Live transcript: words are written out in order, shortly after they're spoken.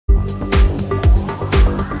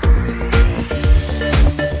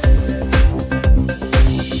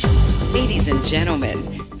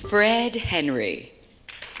gentlemen, Fred Henry.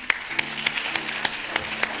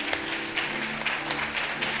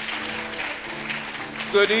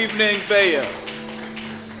 Good evening, BEYA.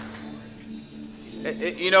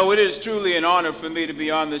 You know, it is truly an honor for me to be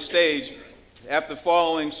on this stage. After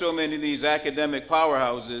following so many of these academic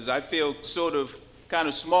powerhouses, I feel sort of kind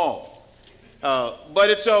of small, but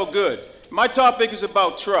it's all good. My topic is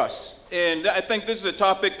about trust, and I think this is a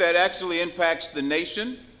topic that actually impacts the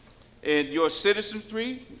nation and your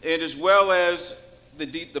citizenry, and as well as the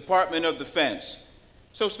Department of Defense.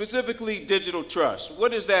 So specifically, digital trust.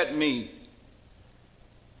 What does that mean?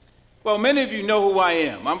 Well, many of you know who I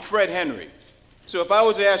am. I'm Fred Henry. So if I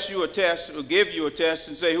was to ask you a test or give you a test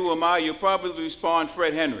and say, who am I, you'll probably respond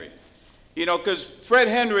Fred Henry. You know, because Fred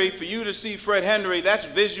Henry, for you to see Fred Henry, that's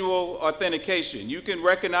visual authentication. You can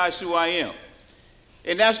recognize who I am.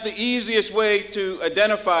 And that's the easiest way to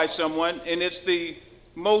identify someone, and it's the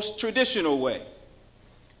most traditional way.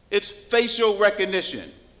 It's facial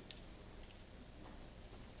recognition.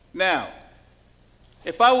 Now,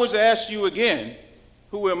 if I was to ask you again,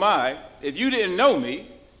 who am I, if you didn't know me,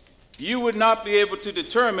 you would not be able to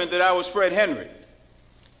determine that I was Fred Henry.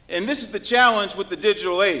 And this is the challenge with the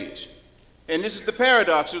digital age. And this is the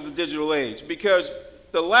paradox of the digital age, because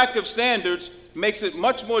the lack of standards makes it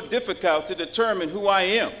much more difficult to determine who I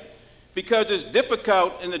am. Because it's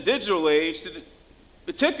difficult in the digital age,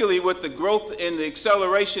 particularly with the growth and the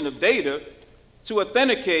acceleration of data,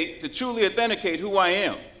 to truly authenticate who I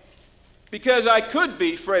am. Because I could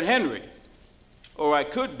be Fred Henry, or I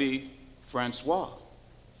could be Francois.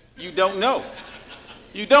 You don't know.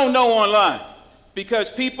 You don't know online, because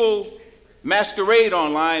people masquerade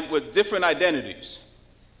online with different identities.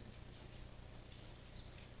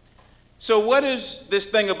 So what is this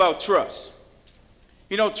thing about trust?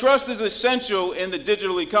 You know, trust is essential in the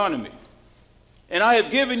digital economy. And I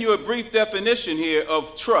have given you a brief definition here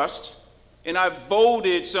of trust, and I've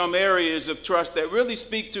bolded some areas of trust that really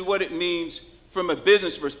speak to what it means from a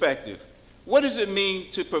business perspective. What does it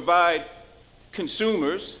mean to provide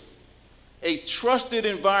consumers a trusted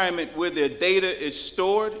environment where their data is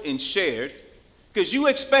stored and shared? Because you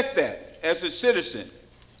expect that as a citizen.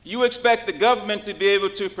 You expect the government to be able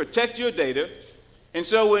to protect your data, and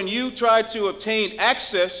so when you try to obtain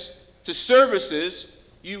access to services,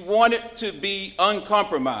 you want it to be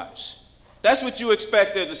uncompromised. That's what you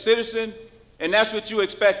expect as a citizen, and that's what you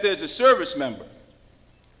expect as a service member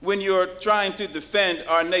when you're trying to defend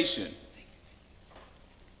our nation.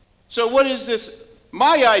 So what is this?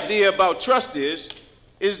 My idea about trust is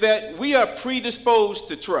that we are predisposed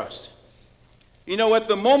to trust. You know, at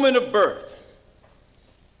the moment of birth,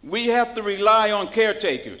 we have to rely on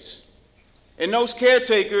caretakers. And those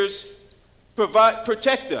caretakers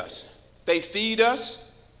protect us. They feed us,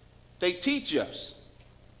 they teach us.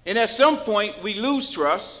 And at some point, we lose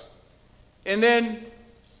trust, and then,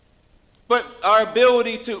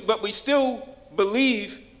 but we still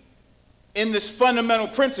believe in this fundamental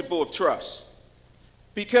principle of trust,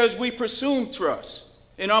 because we presume trust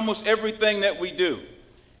in almost everything that we do.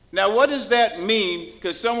 Now, what does that mean?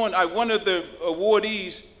 Because one of the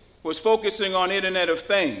awardees was focusing on Internet of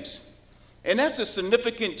Things, and that's a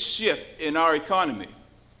significant shift in our economy.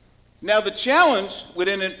 Now, the challenge with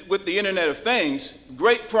the Internet of Things,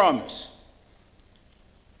 great promise,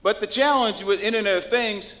 but the challenge with Internet of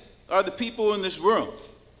Things are the people in this room,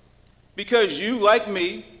 because you, like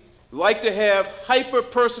me, like to have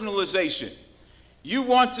hyper-personalization. You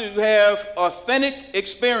want to have authentic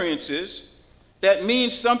experiences that mean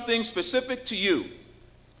something specific to you.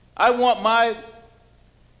 I want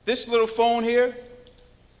this little phone here,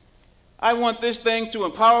 I want this thing to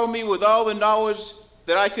empower me with all the knowledge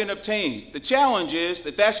that I can obtain. The challenge is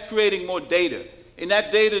that that's creating more data, and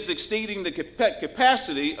that data is exceeding the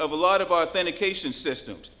capacity of a lot of our authentication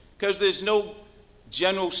systems, because there's no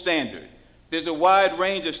general standard. There's a wide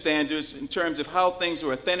range of standards in terms of how things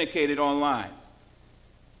are authenticated online.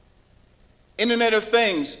 Internet of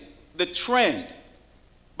Things, the trend.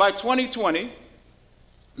 By 2020,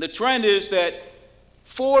 the trend is that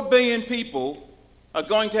 4 billion people are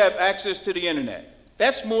going to have access to the internet.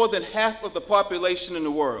 That's more than half of the population in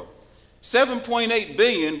the world. 7.8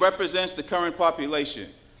 billion represents the current population.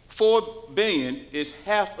 4 billion is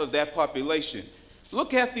half of that population.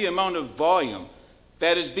 Look at the amount of volume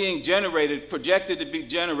that is being generated, projected to be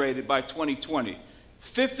generated by 2020.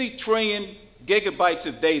 50 trillion gigabytes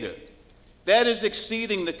of data. That is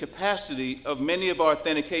exceeding the capacity of many of our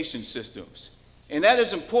authentication systems. And that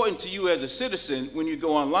is important to you as a citizen when you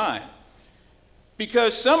go online.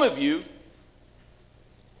 Because some of you,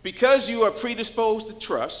 because you are predisposed to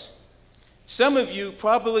trust, some of you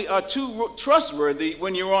probably are too trustworthy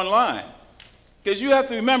when you're online. Because you have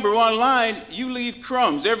to remember, online, you leave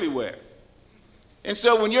crumbs everywhere. And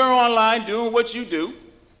so when you're online doing what you do,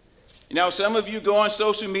 some of you go on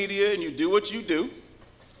social media and you do what you do.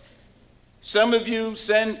 Some of you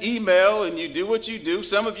send email and you do what you do.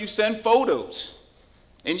 Some of you send photos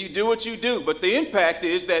and you do what you do. But the impact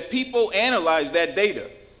is that people analyze that data.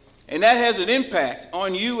 And that has an impact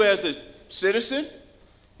on you as a citizen.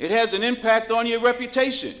 It has an impact on your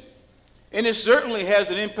reputation. And it certainly has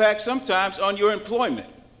an impact sometimes on your employment.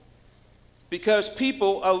 Because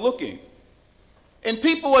people are looking. And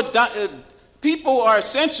people are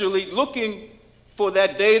essentially looking for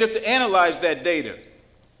that data to analyze that data.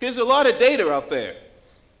 There's a lot of data out there.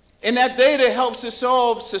 And that data helps to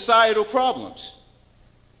solve societal problems.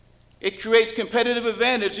 It creates competitive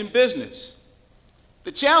advantage in business.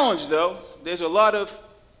 The challenge, though, there's a lot of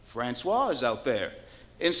Francois out there.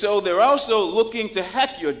 And so they're also looking to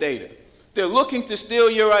hack your data. They're looking to steal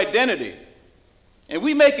your identity. And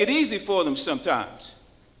we make it easy for them sometimes.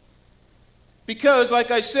 Because, like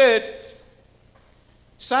I said,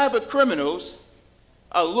 cyber criminals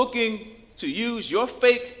are looking to use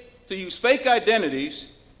fake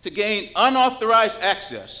identities to gain unauthorized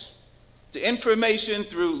access to information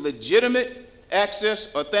through legitimate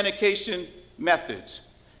access authentication methods.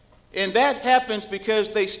 And that happens because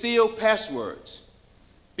they steal passwords.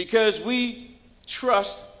 Because we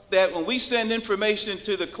trust that when we send information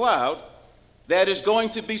to the cloud, that is going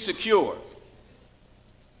to be secure.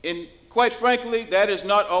 And quite frankly, that is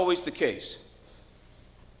not always the case.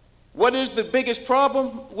 What is the biggest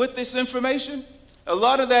problem with this information? A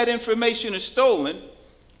lot of that information is stolen,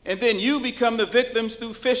 and then you become the victims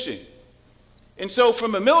through phishing. And so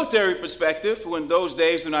from a military perspective, in those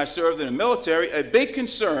days when I served in the military, a big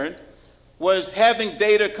concern was having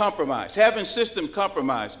data compromised, having system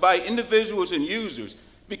compromised by individuals and users,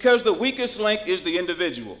 because the weakest link is the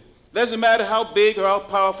individual. Doesn't matter how big or how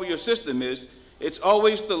powerful your system is, it's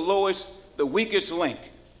always the weakest link.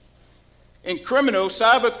 And criminals,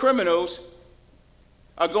 cyber criminals,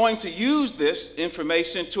 are going to use this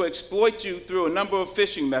information to exploit you through a number of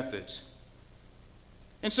phishing methods.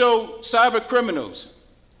 And so, cyber criminals,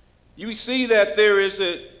 you see that there is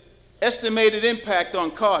an estimated impact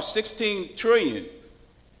on cost, $16 trillion,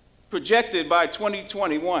 projected by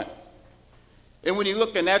 2021. And when you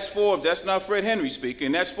look, and that's Forbes, that's not Fred Henry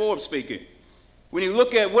speaking, that's Forbes speaking. When you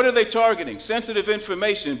look at what are they targeting? Sensitive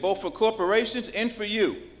information, both for corporations and for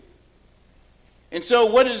you. And so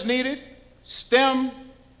what is needed? STEM,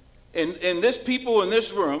 and this people in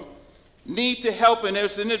this room need to help, and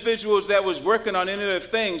there's individuals that was working on Internet of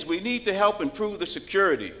Things, we need to help improve the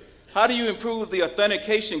security. How do you improve the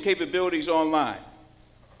authentication capabilities online?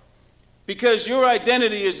 Because your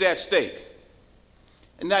identity is at stake.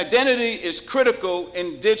 And identity is critical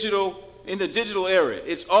in the digital era.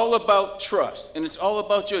 It's all about trust, and it's all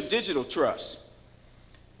about your digital trust.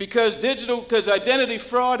 Because identity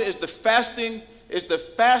fraud is the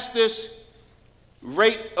fastest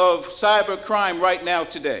rate of cyber crime right now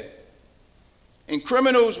today. And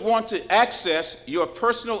criminals want to access your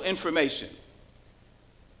personal information.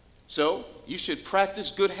 So you should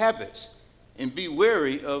practice good habits and be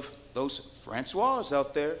wary of those Francois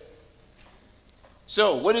out there.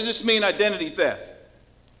 So what does this mean, identity theft?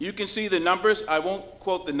 You can see the numbers. I won't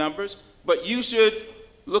quote the numbers, but you should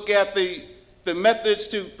look at the methods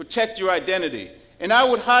to protect your identity. And I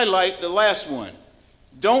would highlight the last one.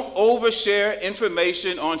 Don't overshare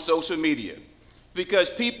information on social media, because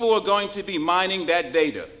people are going to be mining that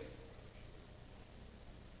data.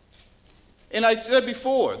 And I said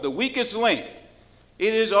before, the weakest link,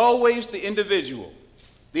 it is always the individual.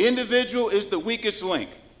 The individual is the weakest link.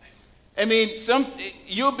 I mean,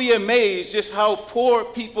 you'll be amazed just how poor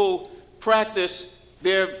people practice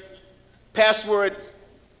their password.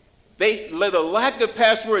 The lack of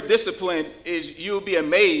password discipline is, you'll be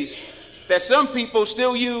amazed that some people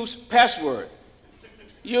still use password.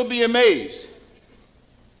 You'll be amazed.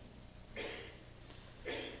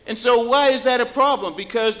 And so why is that a problem?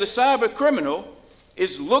 Because the cyber criminal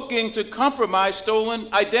is looking to compromise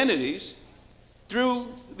stolen identities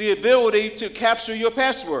through the ability to capture your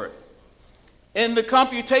password. And the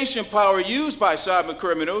computation power used by cyber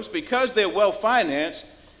criminals, because they're well-financed,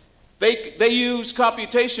 they use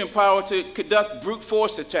computation power to conduct brute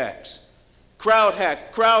force attacks, crowd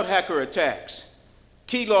hacker attacks,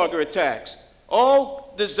 keylogger attacks,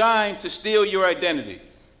 all designed to steal your identity.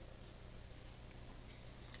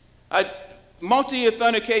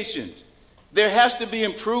 Multi-authentication. There has to be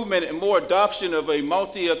improvement and more adoption of a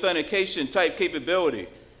multi-authentication type capability.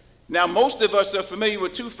 Now, most of us are familiar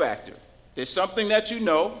with two-factor. There's something that you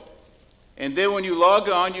know, and then when you log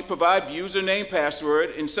on, you provide username,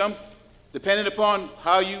 password, and some depending upon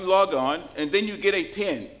how you log on, and then you get a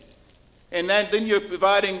PIN. And then you're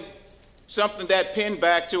providing something, that PIN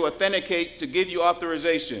back, to authenticate, to give you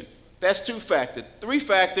authorization. That's two-factor.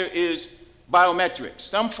 Three-factor is biometrics,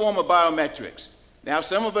 some form of biometrics. Now,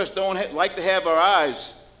 some of us don't like to have our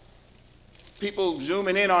eyes, people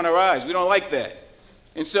zooming in on our eyes. We don't like that.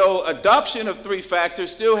 And so adoption of three-factor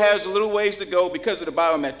still has a little ways to go because of the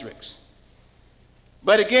biometrics.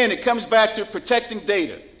 But again, it comes back to protecting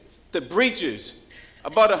data. The breaches,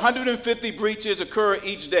 about 150 breaches occur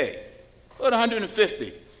each day. About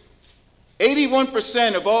 150.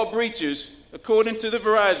 81% of all breaches, according to the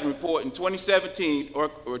Verizon report in 2017, are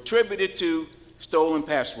attributed to stolen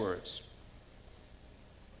passwords.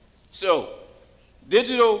 So,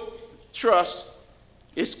 digital trust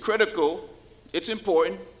is critical. It's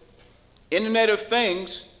important. Internet of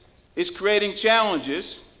Things is creating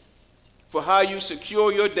challenges for how you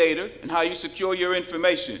secure your data and how you secure your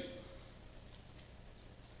information.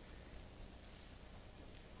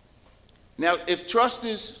 Now, if trust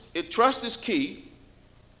is key,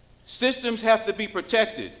 systems have to be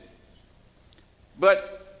protected.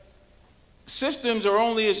 But systems are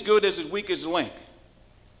only as good as weak as a link.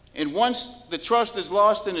 And once the trust is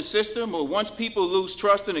lost in a system, or once people lose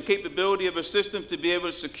trust in the capability of a system to be able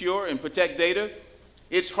to secure and protect data,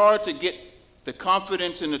 it's hard to get the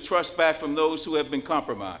confidence and the trust back from those who have been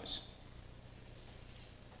compromised.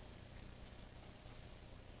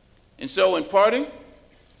 And so in parting,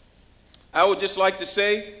 I would just like to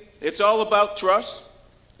say it's all about trust.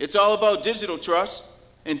 It's all about digital trust.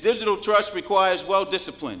 And digital trust requires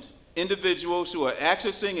well-disciplined individuals who are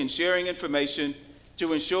accessing and sharing information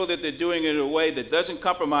to ensure that they're doing it in a way that doesn't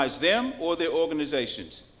compromise them or their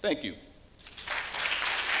organizations. Thank you.